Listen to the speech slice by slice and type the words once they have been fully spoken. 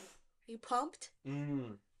You pumped?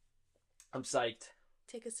 I'm psyched.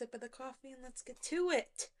 Take a sip of the coffee and let's get to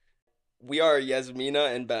it. We are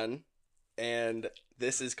Yasmina and Ben, and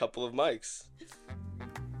this is Couple of Mics.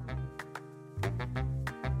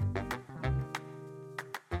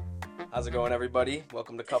 How's it going, everybody?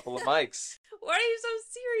 Welcome to Couple of Mics. Why are you so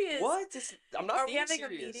serious? What? I'm not Are we being having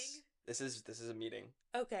serious. a meeting? This is a meeting.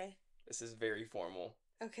 Okay. This is very formal.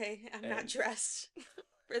 Okay, I'm not And- dressed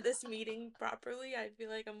for this meeting properly. I feel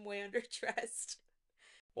like I'm way underdressed.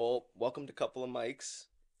 Well, welcome to Couple of Mics.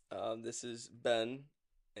 This is Ben,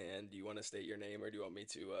 and do you want to state your name, or do you want me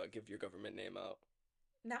to give your government name out?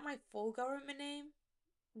 Not my full government name.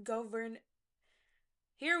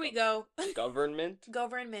 Here we go. Government?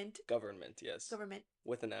 Government. Government, yes. Government.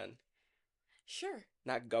 With an N. Sure.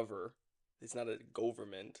 Not gover. It's not a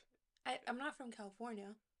government. I'm not from California.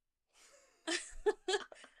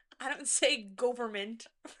 I don't say government,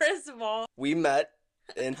 first of all. We met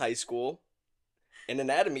in high school in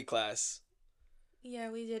anatomy class.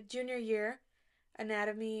 Yeah, we did junior year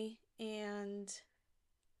anatomy, and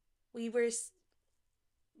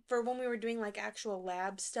for when we were doing like actual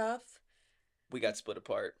lab stuff. We got split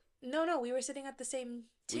apart. No, we were sitting at the same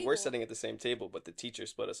table. We were sitting at the same table, but the teacher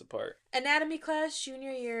split us apart. Anatomy class,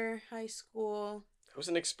 junior year, high school. It was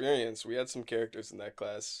an experience. We had some characters in that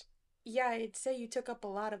class. Yeah, I'd say you took up a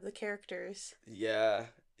lot of the characters. Yeah,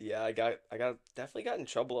 I definitely got in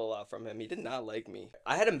trouble a lot from him. He did not like me.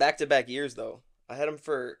 I had him back-to-back years, though. I had him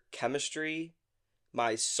for chemistry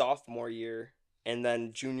my sophomore year, and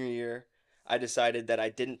then junior year, I decided that I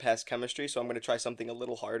didn't pass chemistry, so I'm going to try something a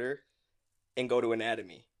little harder and go to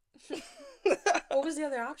anatomy. What was the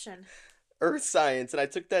other option? Earth science, and I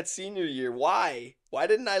took that senior year. Why? Why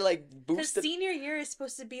didn't I Because boost it? senior year is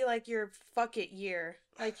supposed to be like your fuck it year.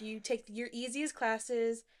 Like you take your easiest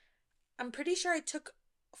classes. I'm pretty sure I took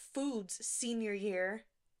foods senior year.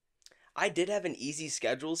 I did have an easy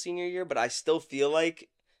schedule senior year, but I still feel like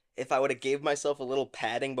if I would have gave myself a little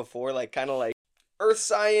padding before, like kind of like earth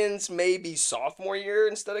science maybe sophomore year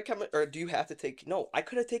instead of or do you have to take? No, I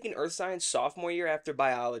could have taken earth science sophomore year after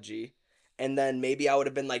biology, and then maybe I would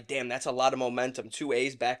have been like, damn, that's a lot of momentum. 2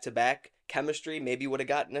 A's back to back. Chemistry maybe would have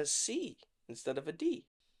gotten a C instead of a D.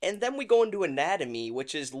 And then we go into anatomy,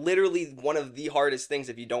 which is literally one of the hardest things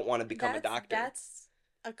if you don't want to become a doctor. That's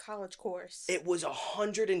a college course. It was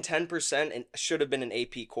 110% and should have been an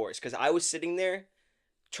AP course, because I was sitting there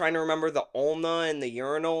trying to remember the ulna and the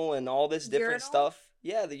urinal and all this different Urinal? stuff.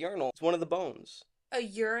 Yeah, the urinal. It's one of the bones. A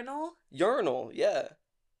urinal? Urinal, yeah.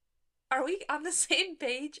 Are we on the same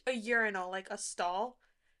page? A urinal, like a stall?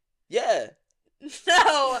 Yeah.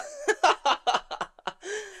 No.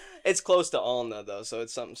 It's close to ulna, though, so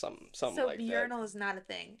it's something So like that. urinal is not a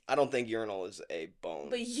thing. I don't think urinal is a bone.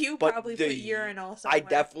 But you But probably the- put urinal I somewhere.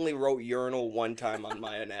 definitely wrote urinal one time on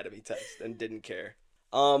my anatomy test and didn't care.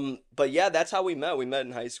 But yeah, that's how we met. We met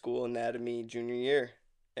in high school, anatomy, junior year,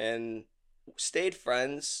 and stayed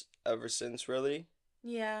friends ever since, really.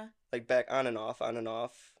 Yeah. Like back on and off,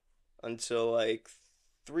 until like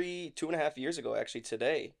 2.5 years ago, actually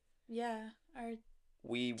today. Yeah. Our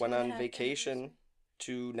We Two went and a on half vacation anniversary.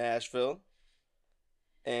 to Nashville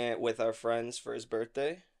and with our friends for his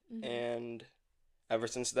birthday, Mhm. and ever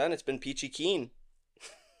since then it's been peachy keen.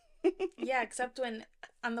 Yeah, except when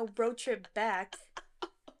on the road trip back.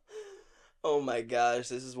 Oh my gosh,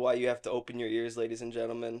 this is why you have to open your ears, ladies and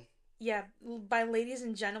gentlemen. Yeah, by ladies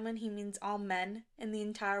and gentlemen, he means all men in the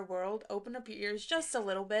entire world. Open up your ears just a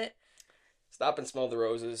little bit. Stop and smell the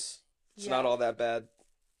roses. It's Yeah. not all that bad.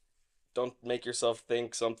 Don't make yourself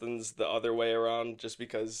think something's the other way around just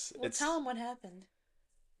because Well, it's... tell him what happened.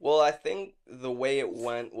 Well, I think the way it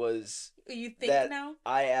went was You think that now?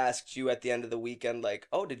 I asked you at the end of the weekend, like,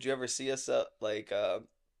 oh, did you ever see us,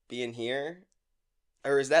 being here?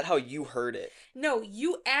 Or is that how you heard it? No,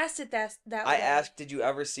 you asked it that I way. asked, did you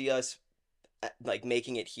ever see us, like,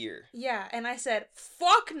 making it here? Yeah, and I said,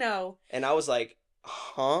 "Fuck no." And I was like,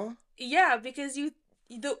 huh? Yeah, because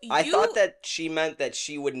I thought that she meant that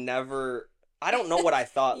she would never... I don't know what I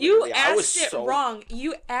thought. you literally. I was asked it so... wrong.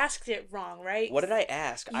 You asked it wrong, right? What did I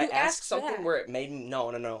ask? I You asked asked something that. where it made me...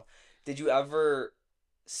 No. Did you ever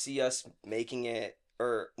see us making it...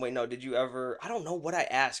 Or, wait, no, did you ever... I don't know what I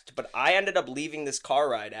asked, but I ended up leaving this car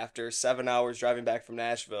ride after 7 hours driving back from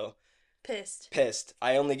Nashville. Pissed.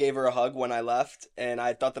 I only gave her a hug when I left, and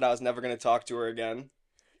I thought that I was never going to talk to her again.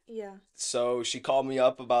 Yeah. So she called me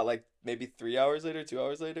up about, like, maybe 3 hours later, 2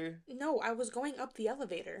 hours later. No, I was going up the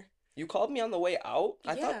elevator. You called me on the way out?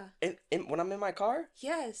 I Yeah. thought... when I'm in my car?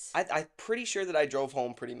 Yes. I'm pretty sure that I drove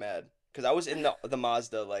home pretty mad. Because I was in the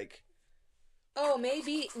Mazda, like... Oh,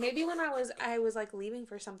 maybe when I was like leaving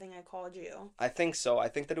for something, I called you. I think so. I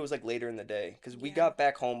think that it was like later in the day because we Yeah. got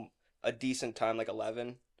back home a decent time, like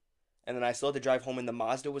 11, and then I still had to drive home, and the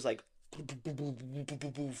Mazda was like,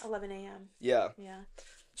 11 a.m. yeah. Yeah.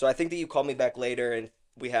 So I think that you called me back later, and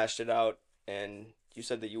we hashed it out, and you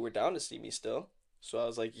said that you were down to see me still. So I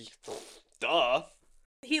was like, duh,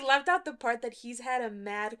 He left out the part that he's had a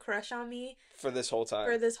mad crush on me for this whole for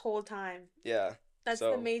time. this whole time. Yeah. That's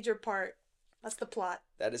the So major part. That's the plot.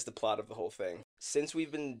 that is the plot of the whole thing. Since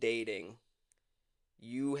we've been dating,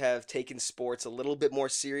 you have taken sports a little bit more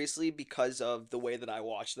seriously because of the way that I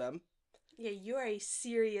watch them. Yeah, you are a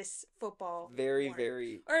serious football Very, war-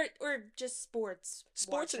 very or just sports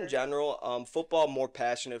in watcher. general. Football more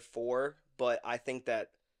passionate for, but I think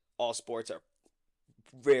that all sports are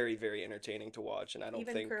very, very entertaining to watch, and I don't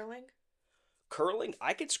Even think curling. curling.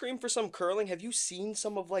 I could scream for some curling. Have you seen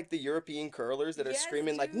some of like the European curlers that are Yes,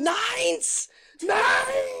 screaming like dude. nines,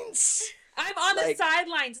 nines? I'm on the Like-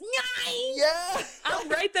 sidelines. Nine. Yeah, I'm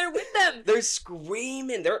right there with them. They're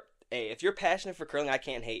screaming. They're hey, if you're passionate for curling, I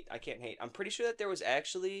can't hate. I can't hate. I'm pretty sure that there was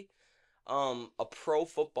actually a pro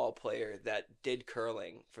football player that did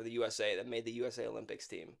curling for the USA that made the USA Olympics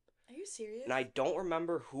team. Are you serious? And I don't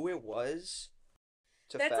remember who it was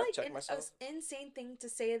to That's fact like check an myself. insane thing to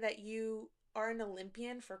say that you are an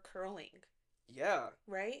Olympian for curling, Yeah.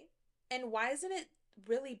 right? And why isn't it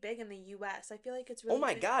really big in the U.S.? I feel like it's really Oh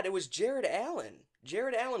my big. God, it was Jared Allen.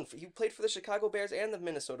 Jared Allen, he played for the Chicago Bears and the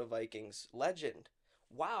Minnesota Vikings. Legend.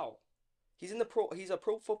 Wow. He's a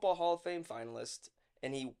Pro Football Hall of Fame finalist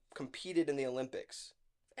and he competed in the Olympics.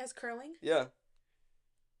 As curling, Yeah.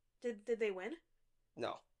 did they win?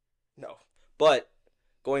 No. No. But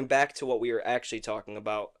going back to what we were actually talking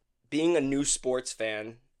about, being a new sports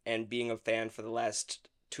fan and being a fan for the last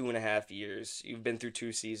 2.5 years, you've been through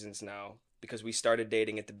 2 seasons now because we started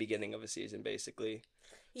dating at the beginning of a season, basically.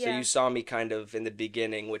 So Yeah. you saw me kind of in the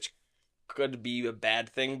beginning, which could be a bad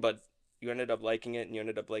thing, but you ended up liking it and you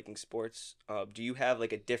ended up liking sports. Do you have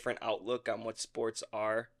like a different outlook on what sports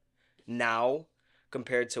are now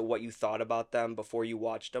compared to what you thought about them before you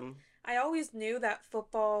watched them? I always knew that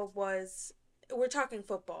football was. We're talking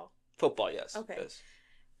football. Football, yes. Okay. Yes.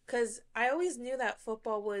 Because I always knew that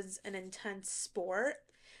football was an intense sport,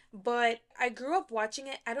 but I grew up watching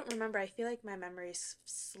it. I don't remember. I feel like my memory's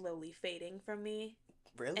slowly fading from me,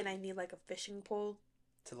 Really? and I need like a fishing pole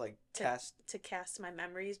To like to cast. to cast my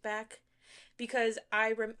memories back. Because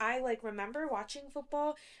I like remember watching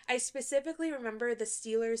football. I specifically remember the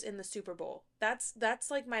Steelers in the Super Bowl. That's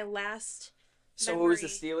like my last So it was the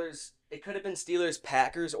memory. Steelers. It could have been Steelers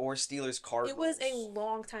Packers or Steelers Cardinals. It was a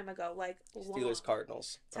long time ago, like long Steelers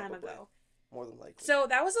Cardinals. time Probably. ago. More than likely. So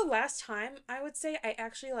that was the last time I would say I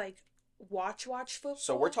actually like watch football.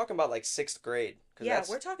 So we're talking about like sixth grade. 'Cause Yeah, that's,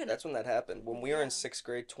 we're talking. That's when that happened. When we were Yeah. in sixth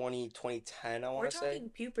grade, 2010, I We're want to say. talking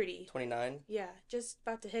puberty. 29. Yeah, just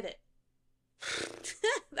about to hit it.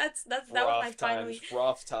 that was Rough my times. finally.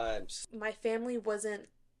 Rough times. My family wasn't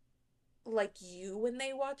like you when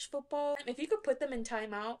they watch football. If you could put them in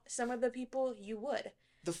timeout, some of the people you would.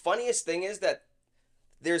 The funniest thing is that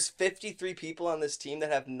there's 53 people on this team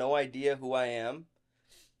that have no idea who I am,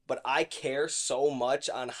 but I care so much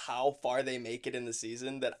on how far they make it in the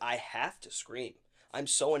season that I have to scream. I'm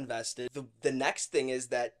so invested. The next thing is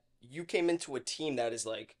that you came into a team that is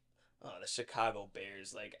like, oh, the Chicago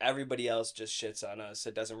Bears. Like, everybody else just shits on us.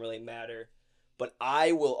 It doesn't really matter. But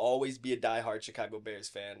I will always be a diehard Chicago Bears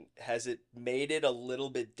fan. Has it made it a little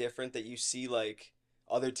bit different that you see, like,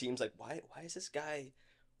 other teams like, why is this guy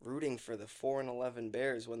rooting for the 4-11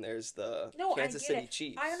 Bears when there's the No, Kansas I City get it.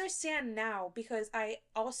 Chiefs? I understand now because I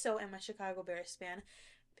also am a Chicago Bears fan.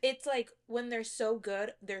 It's like when they're so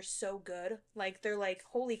good, they're so good. Like they're like,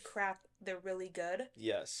 holy crap, they're really good.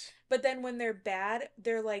 Yes. But then when they're bad,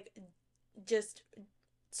 they're like just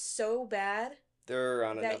so bad They're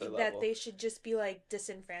on another that level. they should just be like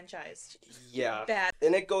disenfranchised. Yeah. Bad.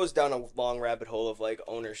 And it goes down a long rabbit hole of like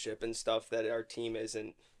ownership and stuff that our team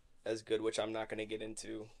isn't as good, which I'm not going to get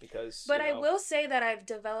into because. But you I know, will say that I've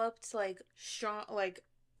developed like strong like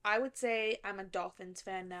I would say I'm a Dolphins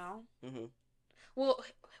fan now. Mhm. Well,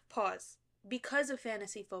 pause. Because of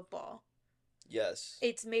fantasy football, Yes.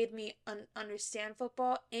 it's made me understand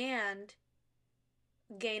football and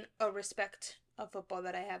gain a respect of football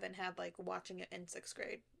that I haven't had like watching it in 6th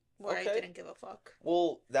grade where I Okay. didn't give a fuck.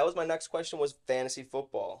 Well, that was my next question was fantasy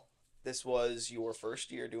football. This was your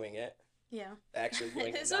first year doing it. Yeah. Actually doing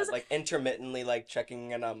it, This not was- like intermittently like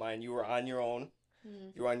checking in on mine. You were on your own.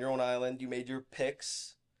 Mm. You were on your own island. You made your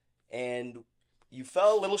picks and you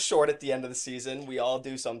fell a little short at the end of the season. We all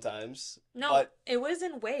do sometimes. No, But it was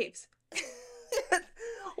in waves.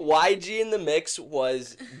 YG in the mix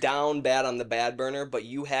was down bad on the bad burner, but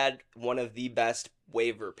you had one of the best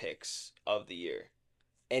waiver picks of the year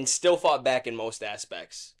and still fought back in most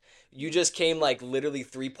aspects. You just came like literally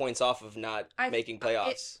 3 points off of not making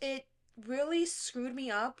playoffs. It really screwed me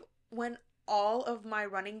up when all of my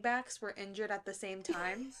running backs were injured at the same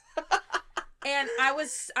time. And I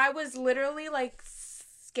was literally like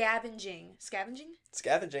scavenging. That's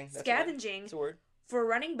a word. For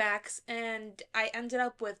running backs, and I ended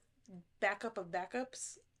up with backup of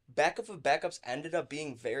backups. Backup of backups ended up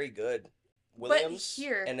being very good. Williams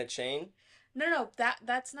and a chain. No,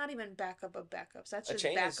 that's not even backup of backups. That's just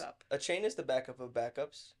backup. A chain is the backup of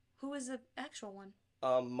backups. Who is the actual one?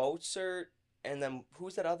 Mozart, and then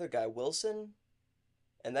who's that other guy? Wilson?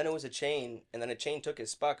 And then it was a chain, and then a chain took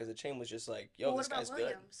his spot because a chain was just like, yo, this guy's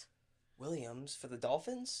good. Williams for the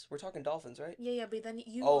Dolphins? We're talking Dolphins, right? Yeah, but then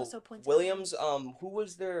you also pointed Williams, who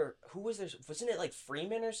was their wasn't it like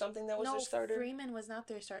Freeman or something that was their starter? No, Freeman was not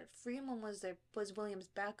their starter. Freeman was Williams'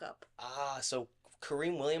 backup. So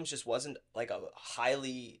Kareem Williams just wasn't like a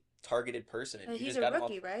highly targeted person. He's a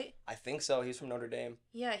rookie, right? I think so. He's from Notre Dame.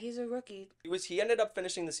 Yeah, he's a rookie. He ended up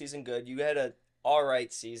finishing the season good. You had a all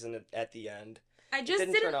right season at the end. I just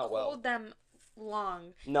didn't hold them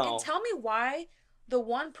long. No. And tell me why the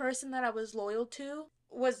one person that I was loyal to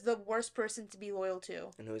was the worst person to be loyal to.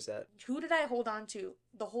 And who is that? Who did I hold on to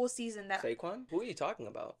the whole season? Saquon? Who are you talking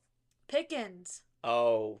about? Pickens.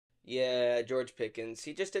 Oh, yeah, George Pickens.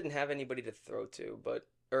 He just didn't have anybody to throw to,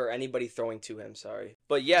 or anybody throwing to him, sorry.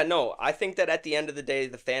 But yeah, no, I think that at the end of the day,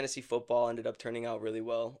 the fantasy football ended up turning out really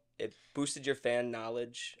well. It boosted your fan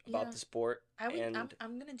knowledge about the sport. I'm going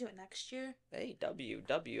to do it next year. Hey, W.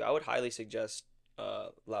 I would highly suggest a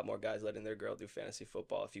lot more guys letting their girl do fantasy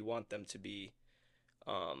football if you want them to be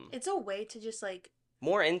it's a way to just like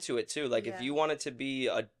more into it too. Like if you want it to be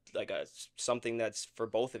a something that's for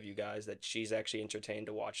both of you guys, that she's actually entertained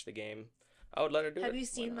to watch the game, I would let her do it. Have you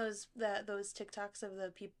seen those TikToks of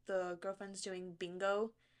the girlfriends doing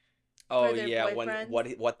bingo? Oh yeah,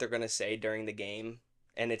 what they're gonna say during the game,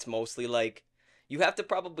 and it's mostly like you have to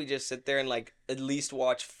probably just sit there and like at least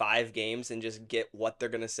watch 5 games and just get what they're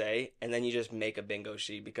gonna say, and then you just make a bingo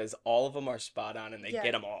sheet because all of them are spot on and they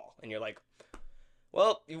get them all, and you're like,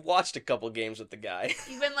 well, you watched a couple games with the guy.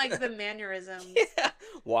 Even like the mannerisms.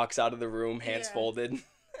 Walks out of the room, hands folded.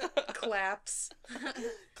 Claps.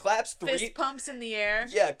 Claps 3. Fist pumps in the air.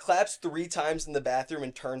 Yeah, claps 3 times in the bathroom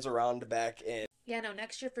and turns around back in. Yeah, no,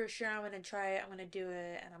 next year for sure I'm going to try it. I'm going to do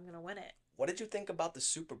it and I'm going to win it. What did you think about the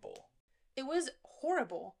Super Bowl? It was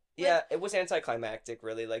horrible. Yeah, it was anticlimactic,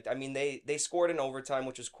 really. Like, I mean, they scored in overtime,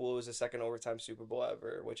 which was cool. It was the second overtime Super Bowl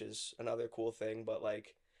ever, which is another cool thing. But,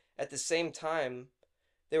 like, at the same time,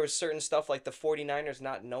 there was certain stuff like the 49ers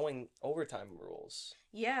not knowing overtime rules.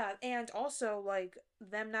 Yeah, and also, like,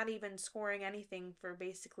 them not even scoring anything for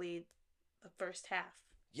basically the first half.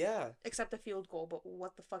 Yeah. Except a field goal, but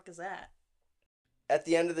what the fuck is that? At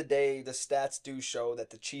the end of the day, the stats do show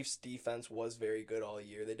that the Chiefs' defense was very good all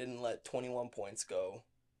year. They didn't let 21 points go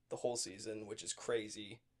the whole season, which is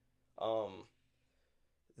crazy.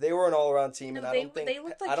 They were an all-around team, and I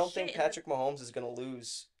don't think Patrick Mahomes is going to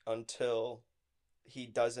lose until he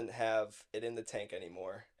doesn't have it in the tank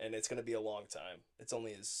anymore, and it's going to be a long time. It's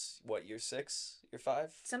only year 6, year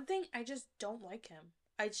 5? Something, I just don't like him.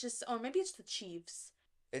 Or maybe it's the Chiefs.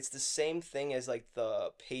 It's the same thing as, like,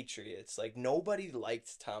 the Patriots. Like, nobody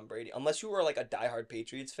liked Tom Brady. Unless you were, like, a diehard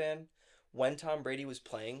Patriots fan, when Tom Brady was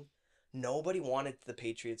playing, nobody wanted the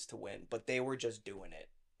Patriots to win, but they were just doing it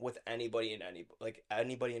with anybody and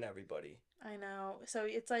everybody. I know. So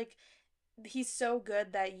it's like, he's so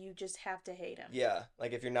good that you just have to hate him. Yeah.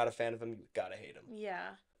 Like, if you're not a fan of him, you gotta hate him.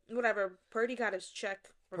 Yeah. Whatever. Purdy got his check.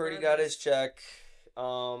 Purdy got his check.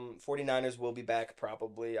 49ers will be back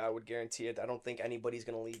probably. I would guarantee it. I don't think anybody's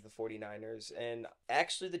going to leave the 49ers. And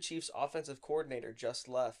actually, the Chiefs' offensive coordinator just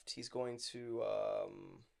left. He's going to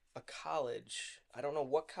a college. I don't know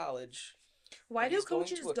what college. Why do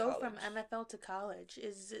coaches go from NFL to college?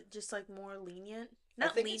 Is it just like more lenient? I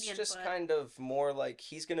think it's just kind of more like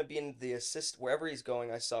he's going to be in the wherever he's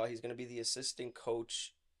going. I saw he's going to be the assistant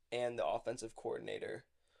coach and the offensive coordinator,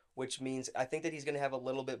 which means I think that he's going to have a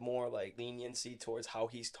little bit more like leniency towards how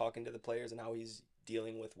he's talking to the players and how he's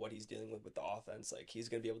dealing with what he's dealing with the offense. Like, he's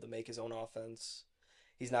going to be able to make his own offense.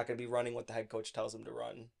 He's not going to be running what the head coach tells him to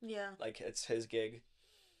run. Yeah. Like, it's his gig.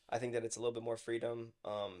 I think that it's a little bit more freedom.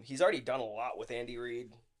 He's already done a lot with Andy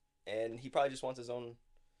Reid, and he probably just wants his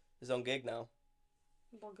own gig now.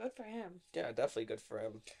 Well, good for him. Yeah, definitely good for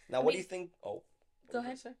him. Now, what do you think? Oh, go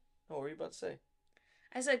ahead. Oh, what were you about to say?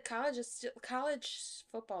 I said college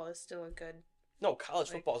football is still a good No, college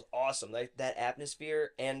Like, football is awesome. Like that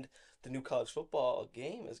atmosphere, and the new college football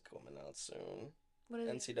game is coming out soon. what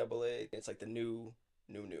is it? NCAA. It's like the new.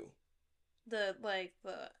 The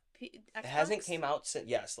It hasn't Xbox? came out since,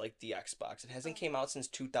 yes, like the Xbox. It Oh. hasn't came out since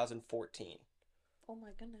 2014. Oh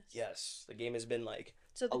my goodness. Yes, the game has been like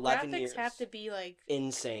So the 11 graphics years. have to be like,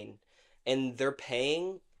 Insane. And they're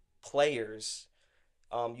paying players.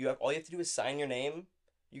 You have all you have to do is sign your name.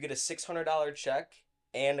 You get a $600 check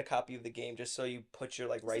and a copy of the game just so you put your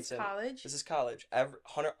like this rights is in. college. This is college.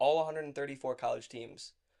 All 134 college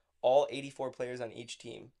teams, all 84 players on each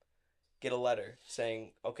team get a letter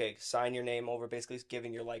saying, "Okay, sign your name over," basically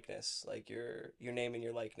giving your likeness, like your name and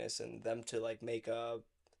your likeness, and them to like make a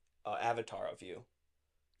avatar of you.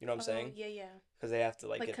 You know what I'm Oh saying? yeah, yeah. Because they have to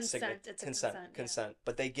like Like get consent. It's a consent. consent.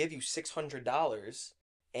 But they give you $600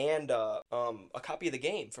 and a copy of the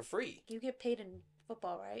game for free. Yeah. You get paid in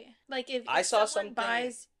football, right? Like I if saw someone something.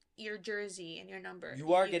 buys your jersey and your number,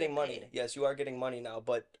 You are you getting get money. paid. Yes, you are getting money now,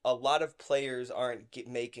 but a lot of players aren't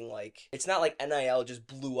making like it's not like NIL just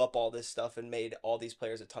blew up all this stuff and made all these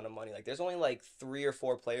players a ton of money. Like there's only like 3 or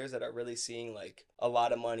 4 players that are really seeing like a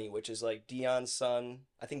lot of money, which is like Dion's son.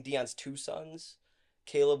 I think Dion's 2 sons,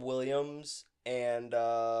 Caleb Williams, and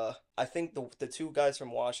I think the 2 guys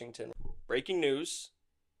from Washington. Breaking news: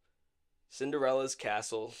 Cinderella's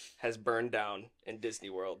castle has burned down in Disney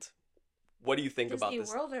World. What do you think about Disney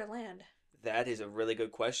this? World or Land? That is a really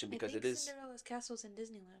good question I because think it is. Cinderella's castle's in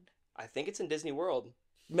Disneyland. I think it's in Disney World.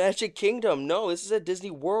 Magic Kingdom. No, this is at Disney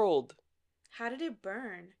World. How did it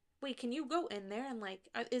burn? Wait, can you go in there and like,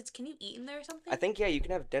 can you eat in there or something? I think yeah, you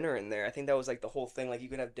can have dinner in there. I think that was like the whole thing. Like you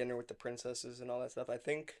can have dinner with the princesses and all that stuff. I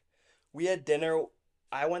think we had dinner.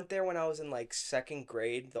 I went there when I was in like second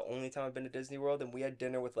grade. The only time I've been to Disney World, and we had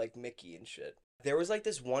dinner with like Mickey and shit. There was like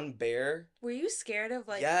this one bear. Were you scared of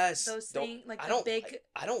like Yes. those Don't- things, like I the don't big like,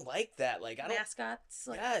 I don't like that. Like I don't. mascots?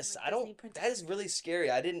 Like, Yes, like I don't. Disney That is princesses? really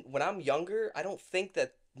scary. I didn't. When I'm younger, I don't think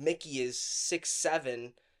that Mickey is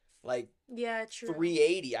 6'7", like Yeah, true.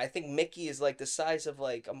 380. I think Mickey is like the size of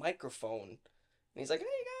like a microphone. And he's like, "Hey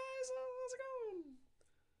guys, how's it going?"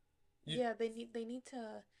 You Yeah, they need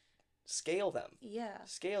to. scale them. Yeah.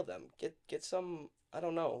 Scale them. Get some. I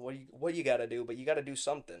don't know what you got to do, but you got to do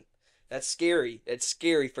something. That's scary. It's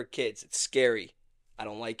scary for kids. It's scary. I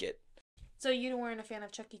don't like it. So you weren't a fan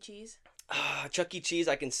of Chuck E. Cheese? Chuck E. Cheese,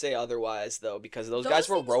 I can say otherwise though, because those Those guys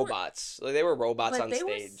were things were- robots. Like, they were robots But on they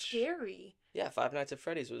were stage. scary. Yeah, Five Nights at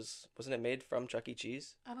Freddy's wasn't it made from Chuck E.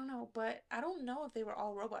 Cheese? I don't know, but I don't know if they were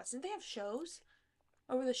all robots. Didn't they have shows?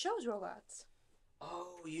 Or were the shows robots?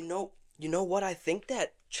 Oh, you know what? I think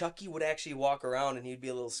that Chucky would actually walk around and he'd be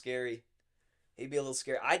a little scary. He'd be a little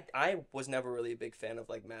scary. I was never really a big fan of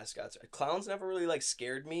like mascots. Clowns never really like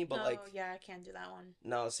scared me, but Oh, like yeah, I can't do that one.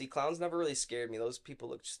 no, see, clowns never really scared me. Those people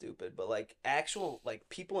looked stupid. But like actual like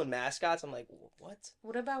people in mascots, I'm like, what?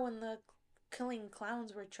 What about when the killing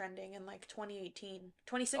clowns were trending in like 2018,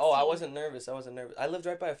 2016? Oh, I wasn't nervous. I wasn't nervous. I lived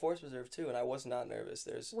right by a forest reserve too, and I was not nervous.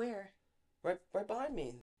 There's Where? right behind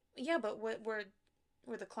me. Yeah, but what were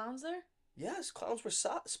the clowns there? Yes, clowns were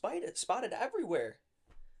spotted everywhere.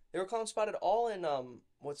 There were clowns spotted all in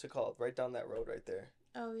what's it called? Right down that road right there.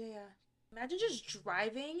 Oh yeah, yeah. Imagine just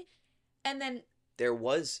driving, and then There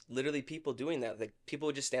was literally people doing that. Like people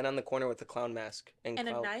would just stand on the corner with a clown mask and a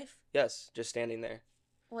clown. knife. Yes, just standing there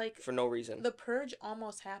Like for no reason. the purge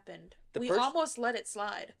almost happened. The We Purge- almost let it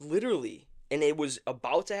slide. Literally, and it was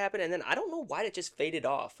about to happen, and then I don't know why it just faded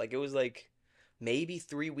off. Like it was like maybe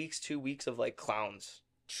 3 weeks, 2 weeks of like clowns.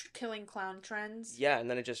 Killing clown trends. Yeah, and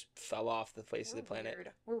then it just fell off the face of the planet.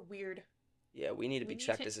 Weird. We're weird. Yeah, we need to We be need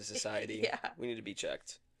checked to- as a society. Yeah. We need to be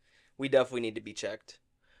checked. We definitely need to be checked.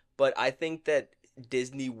 But I think that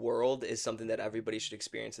Disney World is something that everybody should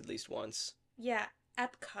experience at least once. Yeah,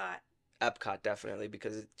 Epcot. Epcot definitely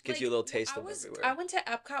because it gives Like, you a little taste I of was everywhere. I went to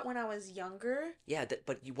Epcot when I was younger. Yeah,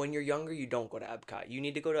 when you're younger, you don't go to Epcot. You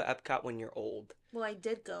need to go to Epcot when you're old. Well, I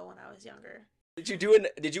did go when I was younger.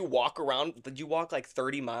 Did you walk around? Did you walk like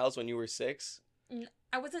 30 miles when you were 6?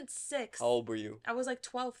 I wasn't 6. How old were you? I was like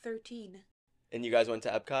 12, 13. And you guys went to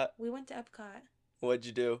Epcot? We went to Epcot. What'd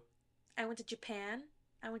you do? I went to Japan.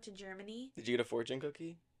 I went to Germany. Did you get a fortune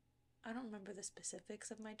cookie? I don't remember the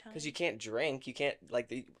specifics of my time. Because you can't drink. You can't,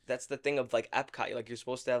 like, that's the thing of, like, Epcot. Like, you're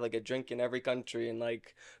supposed to have, like, a drink in every country and,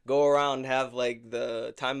 like, go around and have, like,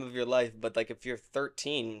 the time of your life. But, like, if you're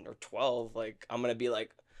 13 or 12, like, I'm going to be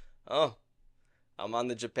like, oh, I'm on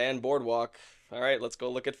the Japan boardwalk. All right, let's go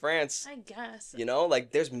look at France. I guess. You know,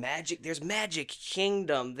 like, there's Magic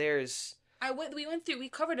Kingdom. We covered We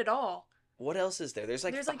covered it all. what else is there? There's,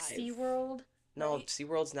 like, There's 5. like SeaWorld. No, right?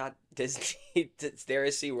 SeaWorld's not Disney. There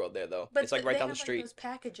is SeaWorld there though. But It's like right they down have the like street. those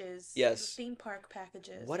packages, the Yes. theme park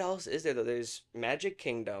packages. What else is there though? There's Magic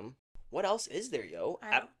Kingdom. What else is there, yo?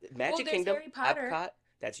 I don't. Well, Magic there's Kingdom, Harry Potter. Epcot.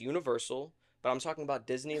 That's Universal. But I'm talking about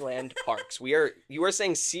Disneyland parks. You are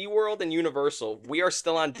saying SeaWorld and Universal. We are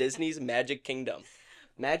still on Disney's Magic Kingdom.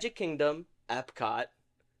 Magic Kingdom, Epcot.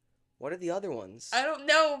 What are the other ones? I don't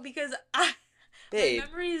know because my Babe,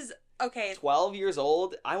 memories. Okay, 12 years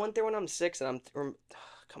old. I went there when I'm 6 and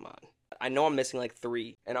come on. I know I'm missing like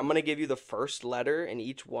 3 and I'm going to give you the first letter in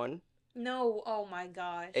each one no. Oh my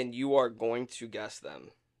gosh. and you are going to guess them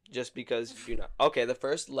just because you know. Okay, the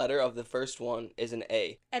first letter of the first one is an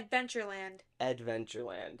A. Adventureland.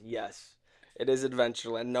 Adventureland. Yes. It is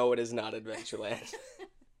Adventureland. No, it is not Adventureland.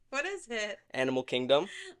 What is it? Animal Kingdom.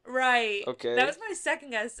 Right. Okay. That was my second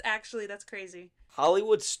guess. Actually, that's crazy.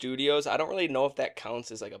 Hollywood Studios. I don't really know if that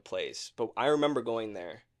counts as like a place, but I remember going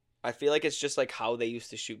there. I feel like it's just like how they used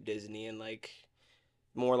to shoot Disney and like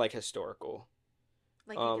more like historical.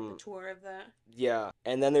 Like you get the tour of that. Yeah.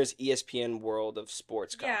 And then there's ESPN World of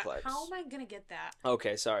Sports Yeah. Complex. How am I gonna get that?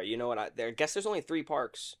 Okay, sorry. You know what? I guess there's only 3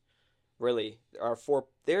 parks. Really.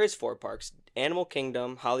 There is 4 parks. Animal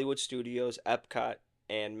Kingdom, Hollywood Studios, Epcot,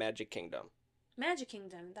 and Magic Kingdom. Magic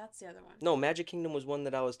Kingdom. That's the other one. No, Magic Kingdom was one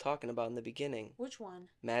that I was talking about in the beginning. Which one?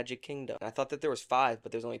 Magic Kingdom. I thought that there was 5,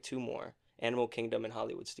 but there's only 2 more. Animal Kingdom and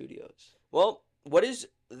Hollywood Studios. Well, what is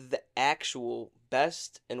the actual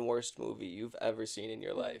best and worst movie you've ever seen in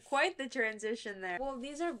your life? Quite the transition there. Well,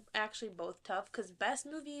 these are actually both tough because best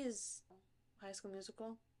movie is High School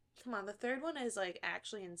Musical. Come on, the third one is like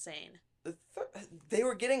actually insane. They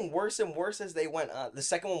were getting worse and worse as they went on. The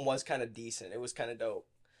second one was kind of decent. It was kind of dope.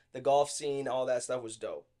 The golf scene, all that stuff was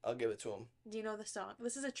dope. I'll give it to him. Do you know the song?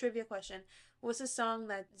 This is a trivia question. What's the song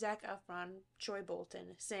that Zac Efron, Troy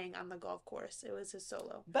Bolton sang on the golf course? It was his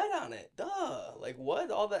solo. Bet on it. Duh. Like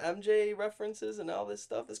what? All the MJ references and all this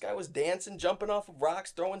stuff. This guy was dancing, jumping off of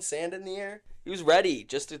rocks, throwing sand in the air. He was ready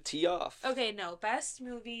just to tee off. Okay, no. Best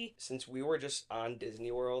movie. Since we were just on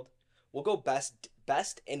Disney World, we'll go best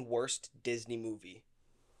and worst Disney movie.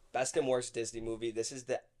 Best and worst Disney movie. This is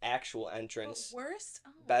the actual entrance. Worst?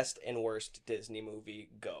 Oh. Best and worst Disney movie.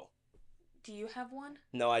 Go. Do you have one?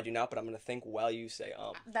 No, I do not, but I'm going to think while you say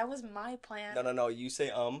That was my plan. No. You say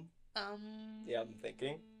Yeah, I'm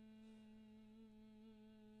thinking.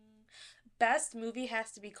 Best movie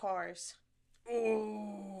has to be Cars.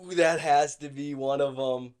 Ooh, that has to be one of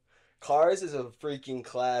them. Cars is a freaking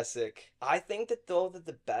classic. I think that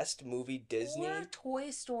the best movie Disney. Or Toy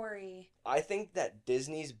Story. I think that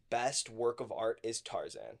Disney's best work of art is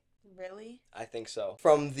Tarzan. Really? I think so.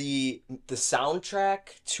 From the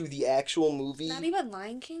soundtrack to the actual movie. Not even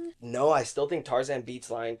Lion King? No, I still think Tarzan beats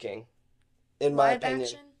Lion King. In my opinion.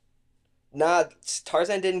 Action? Nah,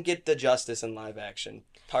 Tarzan didn't get the justice in live action.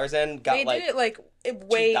 Tarzan got They did it like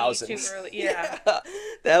way 2000s. too early. Yeah.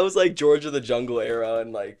 That was like George of the Jungle era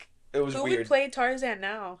and like it was Who weird. would play Tarzan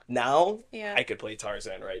now? Now? Yeah. I could play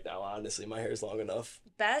Tarzan right now, honestly. My hair's long enough.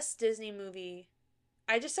 Best Disney movie.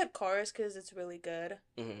 I just said Cars because it's really good.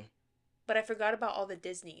 Mm-hmm. But I forgot about all the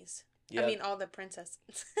Disneys. Yeah. I mean, all the princesses.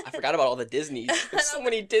 I forgot about all the Disneys. There's so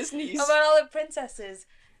many Disneys. About all the princesses.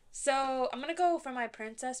 So, I'm going to go for my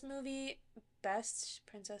princess movie. Best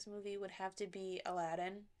princess movie would have to be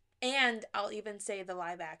Aladdin. And I'll even say the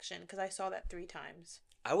live action because I saw that 3 times.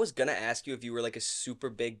 I was gonna ask you if you were like a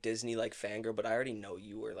super big Disney like fangirl, but I already know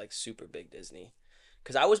you were like super big Disney.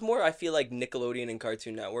 Cause I was more, I feel like Nickelodeon and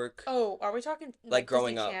Cartoon Network. Oh, are we talking Like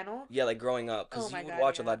growing Disney up. Channel? Yeah, like growing up. Oh Cause my you would God,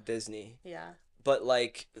 watch a yeah. lot of Disney. Yeah. But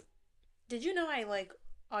like, Did you know I like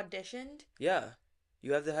auditioned? yeah,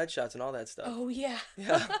 you have the headshots and all that stuff. Oh yeah.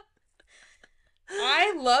 Yeah.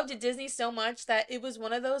 I loved Disney so much that it was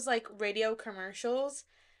one of those like radio commercials.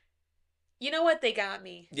 You know what? They got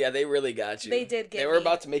me. Yeah, they really got you. They did get They were me.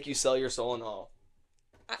 about to make you sell your soul and all.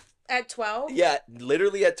 At 12? Yeah,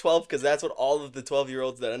 literally at 12, because that's what all of the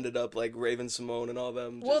 12-year-olds that ended up like Raven Simone and all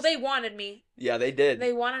them. Well, they wanted me. Yeah, they did.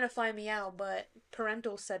 They wanted to fly me out, but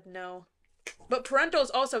parentals said no. But parentals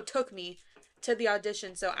also took me to the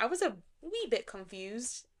audition, so I was a wee bit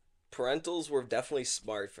confused. Parentals were definitely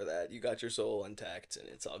smart for that. You got your soul intact, and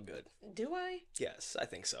it's all good. Do I? Yes, I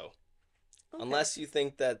think so. Okay. Unless you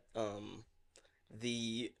think that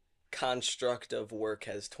the construct of work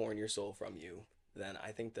has torn your soul from you, then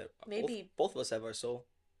I think that Maybe. both of us have our soul.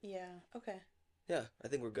 Yeah, okay. Yeah, I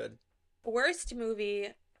think we're good. Worst movie.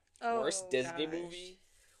 Oh, Worst Disney gosh. movie?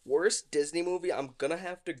 Worst Disney movie? I'm gonna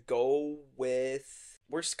have to go with...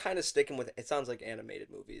 We're kind of sticking with... It sounds like animated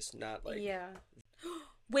movies, not like... Yeah.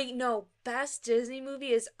 Wait, no. Best Disney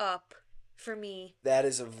movie is Up. for me. That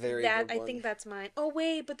is a very That good I one. think that's mine. Oh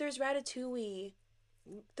wait, but there's Ratatouille.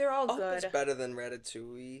 They're all Oh, it's good. better than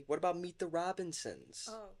Ratatouille. What about Meet the Robinsons?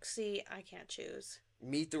 Oh, see, I can't choose.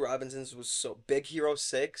 Meet the Robinsons was so Big Hero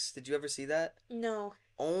 6. Did you ever see that? No,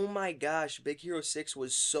 Oh my gosh, Big Hero 6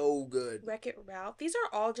 was so good. Wreck-It Ralph. These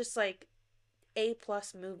are all just like A+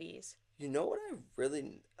 movies. You know what I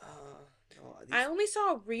really no, I only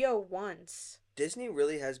saw Rio once. Disney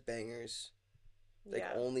really has bangers. Like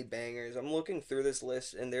Yeah. only bangers. I'm looking through this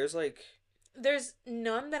list and there's like There's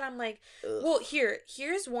none that I'm like, ugh. well,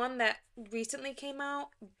 here's one that recently came out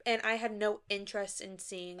and I had no interest in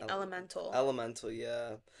seeing Elemental. Elemental,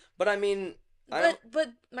 yeah. But I mean, But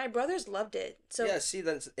my brothers loved it. So yeah, see,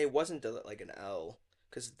 then it wasn't like an L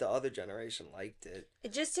because the other generation liked it.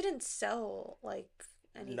 it just didn't sell like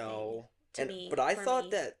anything No, to me. but I for thought me.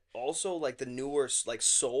 that also like the newer like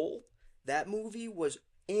Soul, that movie was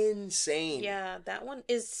insane. Yeah, that one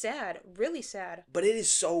is sad, really sad. But it is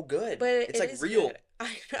so good. But It's it like is real. good.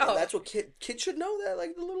 I And know. that's what kids should know that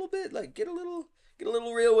like a little bit. Like get a little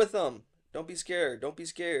real with them. Don't be scared. Don't be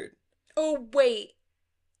scared. Oh wait,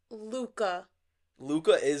 Luca.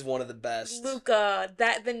 Luca is one of the best. Luca,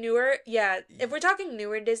 that the newer, yeah. If we're talking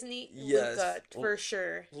newer Disney, Yes. Luca for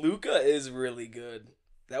sure. Luca is really good.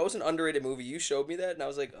 That was an underrated movie. You showed me that, and I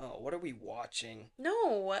was like, "Oh, what are we watching?"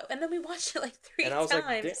 No, and then we watched it like three And I was times.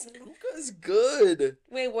 like, "Damn, Luca's good."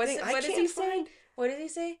 Wait, what Dang, I does he can't say? find What did he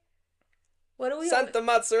say? What do we? Santa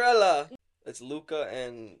Mozzarella. It's Luca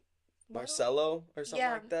and What? Marcello or something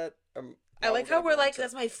Yeah. like that. I No, like we're how gonna we're go like into-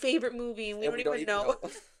 that's my favorite movie, and we and don't even know.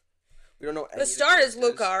 We don't know. any The of star is characters.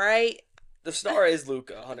 Luca, all right? The star is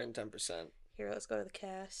Luca, 110%. Here, let's go to the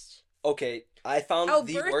cast. Okay, I found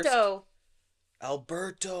the worst. Alberto.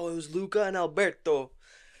 Alberto. It was Luca and Alberto.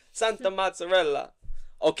 Santa Mozzarella.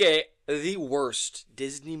 Okay, the worst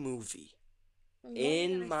Disney movie What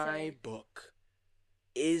in did I my say? book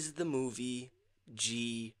is the movie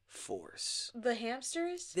G-Force. The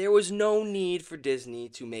hamsters. There was no need for Disney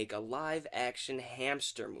to make a live-action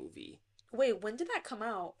hamster movie Wait, when did that come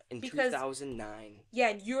out? in Because 2009. yeah,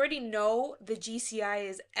 you already know the GCI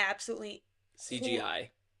is absolutely.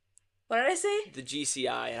 CGI. What did I say? The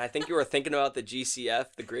GCI, and I think you were thinking about the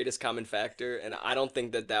GCF, the greatest common factor, and I don't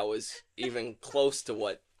think that was even close to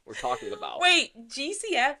what we're talking about. Wait,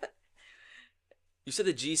 GCF? You said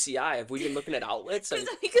the GCI. Have we been looking at outlets? Because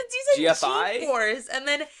And you said GFI? G-Force and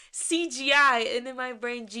then CGI, and in my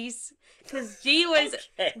brain because G was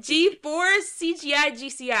Okay. G-Force, CGI,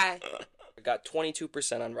 GCI. I got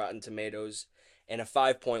 22% on Rotten Tomatoes and a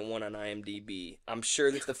 5.1 on IMDb. I'm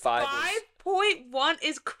sure that the 5.1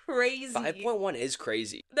 is crazy. 5.1 is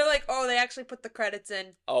crazy. They're like, oh, they actually put the credits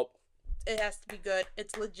in. Oh, It has to be good.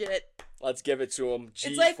 It's legit. let's give it to them.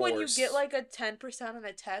 It's like when you get like a 10% on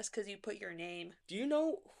a test because you put your name. Do you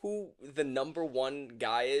know who the number one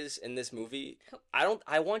guy is in this movie?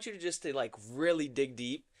 I want you to just to like really dig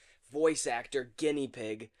deep. Voice actor, guinea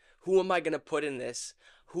pig. Who am I gonna put in this?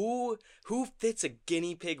 Who fits a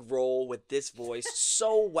guinea pig role with this voice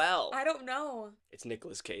so well? I don't know. It's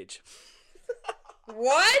Nicolas Cage.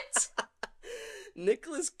 What?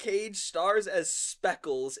 Nicolas Cage stars as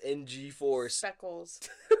Speckles in G-Force. Speckles.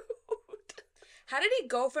 How did he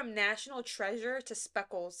go from National Treasure to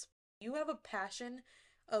Speckles? You have a passion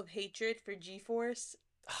of hatred for G-Force.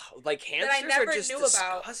 Like That I hamsters never are just knew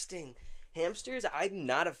about. disgusting. Hamsters, I'm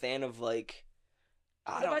not a fan of like.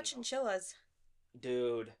 I What don't about know. chinchillas?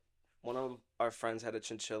 Dude, one of our friends had a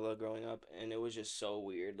chinchilla growing up, and it was just so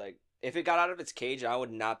weird. Like, if it got out of its cage, I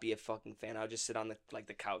would not be a fucking fan. I would just sit on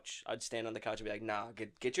the couch. I'd stand on the couch and be like, "Nah,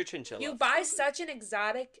 get your chinchilla." You buy such an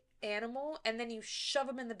exotic animal and then you shove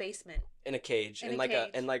them in the basement. in a cage, In in a like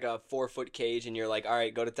cage. a 4-foot cage, and you're like, "All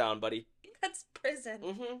right, go to town, buddy." That's prison.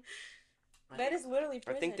 Mm-hmm. That is literally I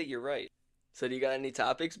prison. think that you're right. So, do you got any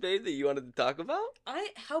topics, babe, that you wanted to talk about? I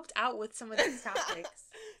helped out with some of these topics.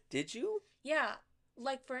 Did you? Yeah.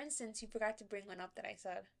 Like, for instance, you forgot to bring one up that I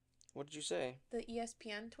said. What did you say? The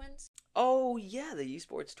ESPN twins? Oh yeah, the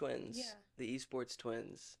esports twins. Yeah. The esports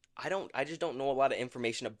twins. I just don't know a lot of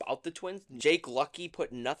information about the twins. Jake Lucky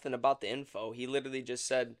put nothing about the info. He literally just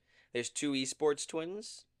said there's 2 esports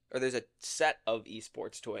twins, or there's a set of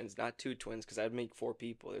esports twins, not 2 twins, because I'd make 4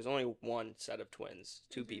 people. There's only one set of twins,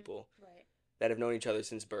 2 people Right. that have known each other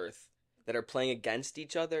since birth, that are playing against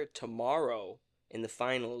each other tomorrow in the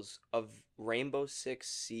finals of Rainbow Six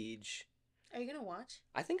Siege. Are you gonna watch?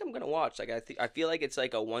 I think I'm gonna watch. Like I feel like it's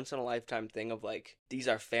like a once in a lifetime thing of like these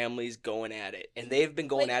are families going at it, and they've been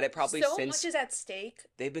going Like, at it probably so since much is at stake.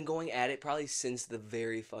 they've been going at it probably since the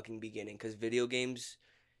very fucking beginning. Because video games,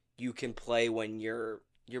 you can play when your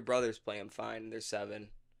brothers play them fine. They're 7.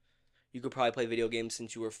 You could probably play video games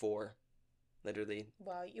since you were 4. Literally.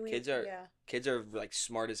 Wow, Kids are yeah. kids are like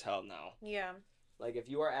smart as hell now. Yeah. Like if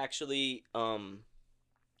you are actually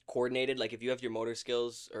coordinated, like if you have your motor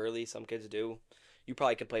skills early, some kids do, you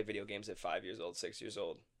probably could play video games at 5 years old, 6 years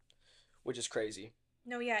old, which is crazy.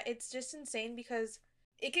 No, yeah, it's just insane because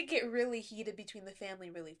it could get really heated between the family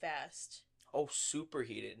really fast. Oh, super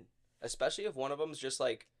heated. Especially if one of them's just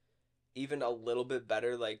like even a little bit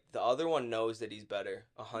better. Like the other one knows that he's better,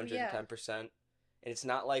 Yeah. 110%. And it's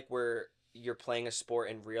not like where you're playing a sport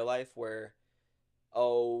in real life where,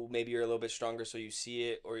 oh, maybe you're a little bit stronger so you see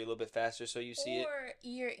it, or you're a little bit faster so you see it. Or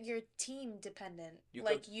you're team dependent. You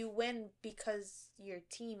could, Like you win because your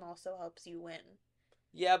team also helps you win.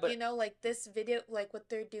 yeah, You but know, like this video, like what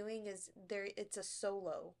they're doing is it's a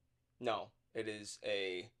solo. no, it is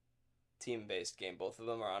a team-based game. Both of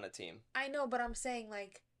them are on a team. I know, but I'm saying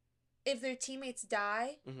like if their teammates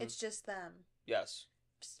die, Mm-hmm. it's just them. Yes,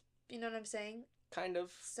 You know what I'm saying? kind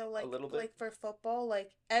of, So a little bit. like for football,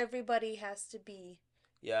 like everybody has to be.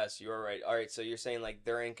 Yes, you're right. All right, so you're saying like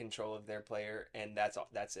they're in control of their player, and that's all.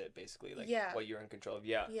 That's it, basically. Like Yeah. what you're in control of.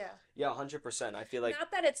 Yeah, Yeah. yeah, 100%. I feel like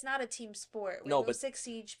Not that it's not a team sport. no, Rainbow but Six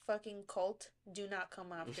Siege fucking cult, do not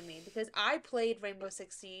come after me because I played Rainbow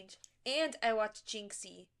Six Siege and I watched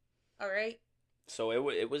Jinxie. All right? so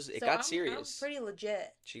it So got I'm serious. pretty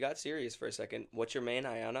legit. She got serious for a second. What's your main,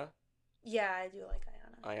 Ayana? Yeah, I do like Ayana.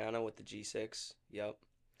 Ayana with the G6. Yep.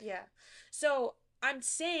 Yeah. So, I'm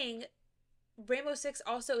saying Rainbow Six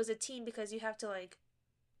also is a team because you have to like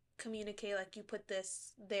communicate like you put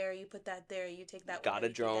this there, you put that there, you take that Got one, a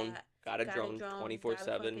you do drone. that. Got a Got a drone drone, 24/7.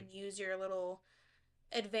 fucking use your little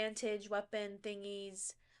advantage weapon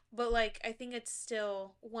thingies. But like I think it's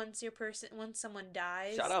still once someone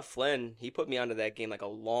dies. Shout out Flynn. He put me onto that game like a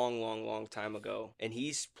long, long, long time ago, and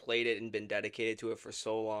he's played it and been dedicated to it for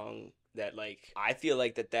so long that like I feel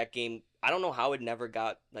like that game. I don't know how it never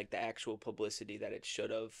got like the actual publicity that it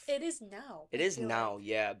should have. It is now. It I is feel now, like.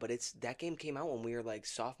 yeah, but it's that game came out when we were like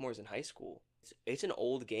sophomores in high school. It's an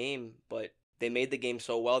old game, but they made the game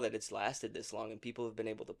so well that it's lasted this long and people have been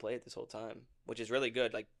able to play it this whole time, which is really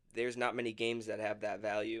good. Like there's not many games that have that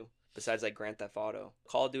value besides like Grand Theft Auto.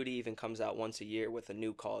 Call of Duty even comes out once a year with a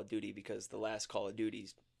new Call of Duty because the last Call of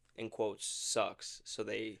Duty's in quotes sucks. So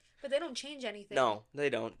they But they don't change anything. no,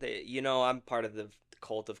 they don't. I'm part of the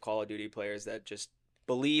cult of Call of Duty players that just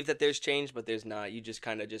believe that there's change, but there's not. You just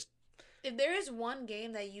kind of just If there is one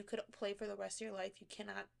game that you could play for the rest of your life, you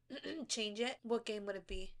cannot change it. What game would it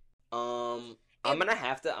be? I'm gonna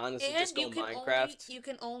have to honestly just go Minecraft. You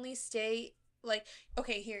can only stay like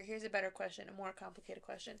okay, here's a better question, a more complicated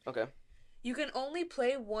question. Okay. You can only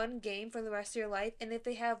play one game for the rest of your life, and if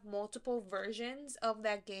they have multiple versions of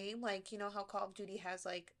that game, like you know how Call of Duty has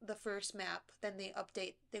like the first map, then they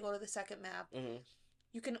update, they go to the second map. Mm-hmm.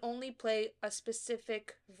 You can only play a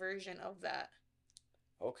specific version of that.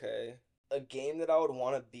 Okay. A game that I would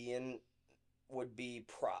want to be in would be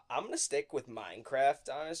I'm gonna stick with Minecraft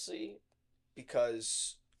honestly,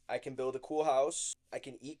 because I can build a cool house. I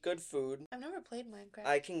can eat good food. I've never played Minecraft.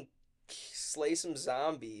 I can slay some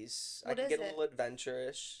zombies. I What can is get a it? little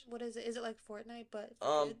adventurous. What is it? Is it like Fortnite but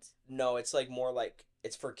for kids? No, it's like more like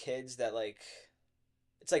it's for kids that like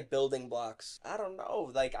it's like building blocks. I don't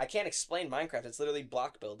know. Like I can't explain Minecraft. It's literally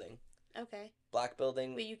block building. Okay. Block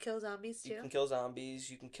building. But you kill zombies You too? can kill zombies.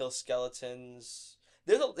 You can kill skeletons.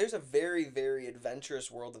 There's a very very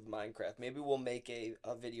adventurous world of Minecraft. Maybe we'll make a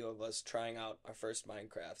video of us trying out our first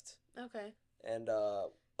Minecraft, Okay. and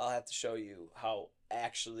I'll have to show you how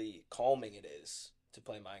actually calming it is to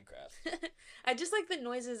play Minecraft. I just like the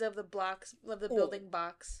noises of the blocks of the building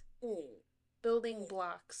box. Building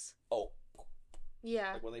blocks. Oh,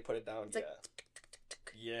 Yeah. like when they put it down. It's Yeah. like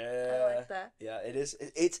Yeah. I like that. Yeah, it is.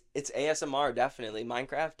 It's ASMR definitely.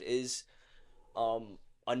 Minecraft is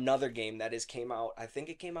another game that came out. I think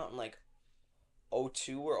it came out in like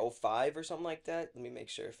 '02 or '05 or something like that. Let me make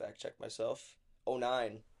sure, fact check myself.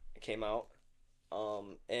 '09 it came out.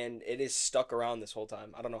 And it is stuck around this whole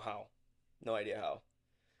time. I don't know how. No idea how.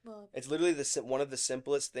 Well, It's literally one of the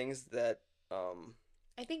simplest things that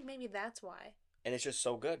I think maybe that's why. and it's just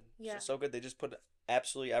so good. It's Yeah. just so good. They just put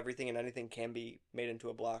absolutely everything and anything can be made into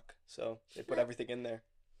a block. So they put everything in there.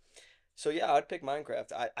 So yeah, I'd pick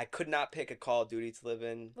Minecraft. I could not pick a Call of Duty to live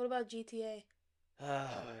in. What about GTA?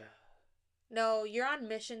 No, you're on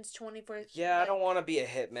missions 24. Yeah, I don't want to be a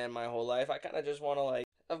hitman my whole life. I kind of just want to like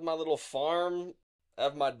have my little farm,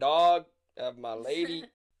 have my dog, have my lady,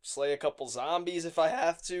 slay a couple zombies if I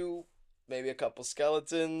have to, maybe a couple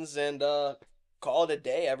skeletons, and call it a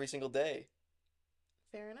day every single day.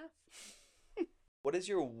 Fair enough. What is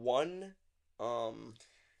your one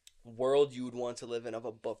world you would want to live in of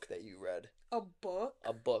a book that you read? A book?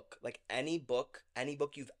 A book, like any book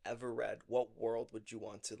you've ever read. What world would you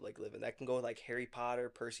want to like live in? That can go like Harry Potter,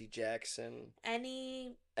 Percy Jackson,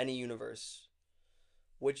 Any any universe.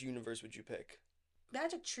 Which universe would you pick?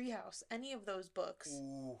 Magic Treehouse, any of those books.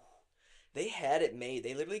 Ooh. They had it made.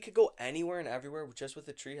 They literally could go anywhere and everywhere just with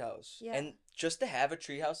a treehouse. Yeah. And just to have a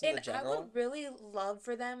treehouse in the And I general. would really love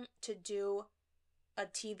for them to do a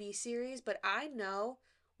TV series, but I know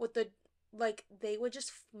with the like they would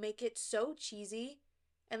just make it so cheesy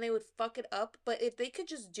and they would fuck it up, but if they could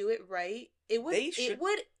just do it right, They it should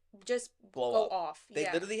would just blow go up. off. They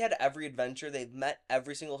Yeah. literally had every adventure. They've met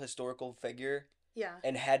every single historical figure Yeah.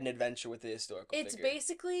 and had an adventure with the historical It's figure.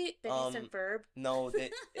 basically Phineas and Ferb. No,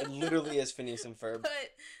 it literally is Phineas and Ferb.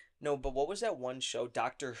 But No, but what was that one show,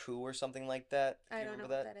 Doctor Who or something like that? Do I you don't know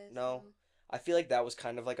remember what that is. No. I feel like that was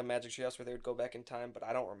kind of like a magic treehouse where they would go back in time, but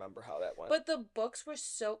I don't remember how that went. But the books were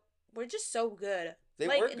just so good. They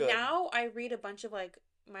like, were good. Now I read a bunch of like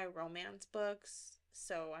my romance books.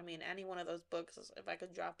 So I mean, any one of those books, if I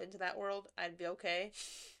could drop into that world, I'd be okay.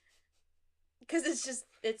 Because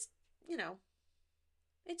it's you know,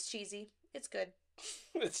 it's cheesy. It's good.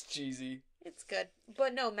 It's cheesy. It's good.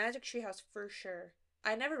 But no, Magic Treehouse for sure.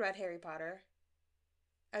 I never read Harry Potter.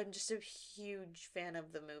 I'm just a huge fan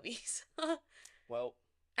of the movies. Well,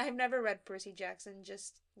 I've never read Percy Jackson,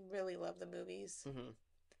 just really love the movies.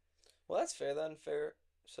 well, that's fair then. Fair.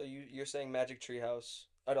 So you're saying Magic Treehouse,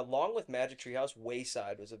 and along with Magic Treehouse,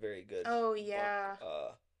 Wayside was a very good Oh, yeah.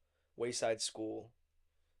 book. Wayside School.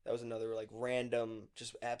 That was another like random,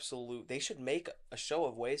 just absolute. They should make a show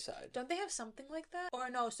of Wayside. Don't they have something like that? Or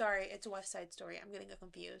no, sorry, it's West Side Story. I'm getting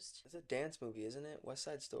confused. It's a dance movie, isn't it? West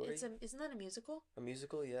Side Story. Isn't that a musical? A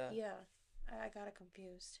musical, yeah. Yeah. I got it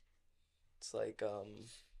confused. It's like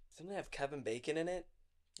doesn't it have Kevin Bacon in it?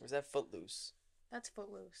 Or is that Footloose? That's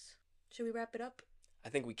Footloose. Should we wrap it up? I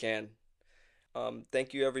think we can.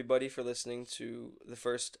 Thank you everybody for listening to the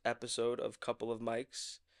first episode of Couple of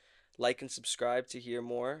Mics. Like and subscribe to hear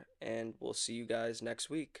more, and we'll see you guys next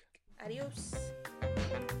week. Adios.